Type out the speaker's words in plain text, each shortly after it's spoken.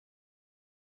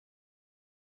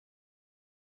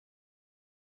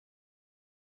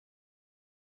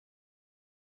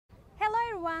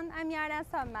everyone, I'm Yaren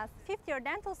Sönmez, fifth-year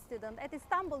dental student at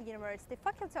Istanbul University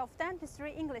Faculty of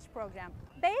Dentistry English program.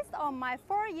 Based on my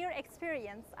 4-year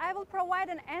experience, I will provide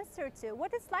an answer to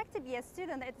what it's like to be a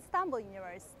student at Istanbul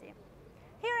University.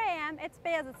 Here I am at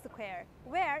Beyazıt Square,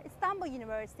 where Istanbul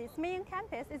University's main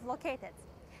campus is located.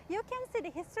 You can see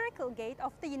the historical gate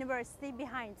of the university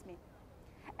behind me.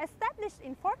 Established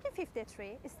in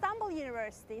 1453, Istanbul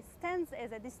University stands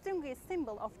as a distinguished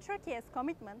symbol of Turkey's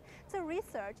commitment to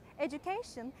research,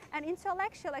 education, and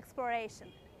intellectual exploration.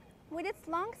 With its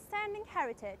long-standing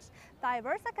heritage,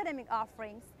 diverse academic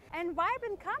offerings, and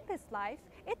vibrant campus life,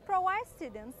 it provides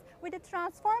students with a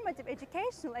transformative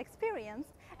educational experience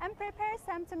and prepares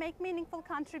them to make meaningful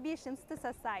contributions to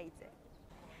society.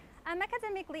 I'm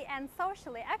academically and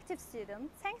socially active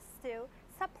student thanks to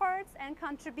supports and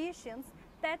contributions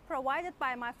that provided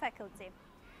by my faculty.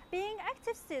 Being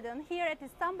active student here at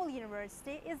Istanbul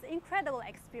University is an incredible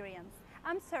experience.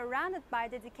 I'm surrounded by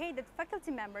dedicated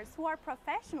faculty members who are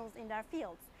professionals in their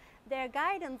fields. Their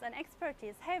guidance and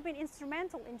expertise have been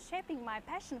instrumental in shaping my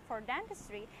passion for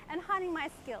dentistry and honing my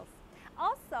skills.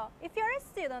 Also, if you're a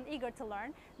student eager to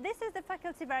learn, this is the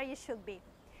faculty where you should be.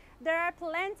 There are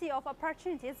plenty of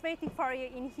opportunities waiting for you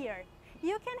in here.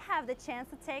 You can have the chance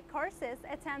to take courses,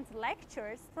 attend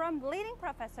lectures from leading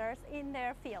professors in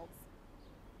their fields.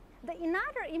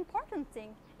 Another important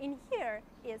thing in here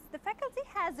is the faculty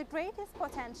has the greatest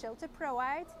potential to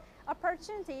provide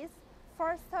opportunities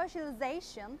for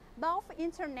socialization both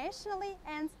internationally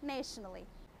and nationally.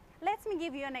 Let me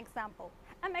give you an example.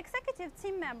 I'm executive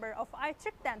team member of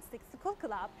İÜ Dentistry School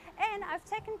Club and I've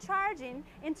taken charge in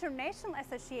International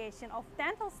Association of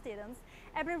Dental Students,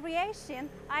 abbreviation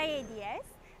IADS,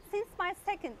 since my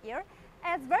second year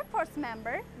as workforce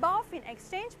member both in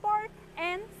Exchange Board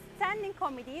and Standing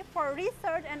Committee for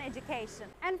Research and Education.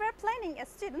 And we're planning a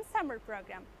student summer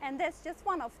program, and that's just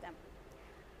one of them.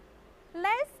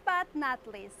 Last but not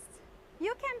least,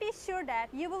 you can be sure that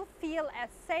you will feel a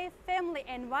safe family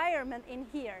environment in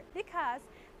here because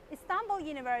Istanbul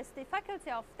University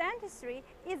Faculty of Dentistry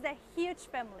is a huge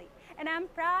family and I'm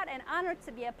proud and honored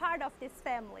to be a part of this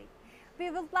family.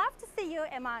 We would love to see you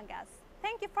among us.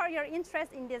 Thank you for your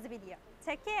interest in this video.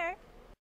 Take care!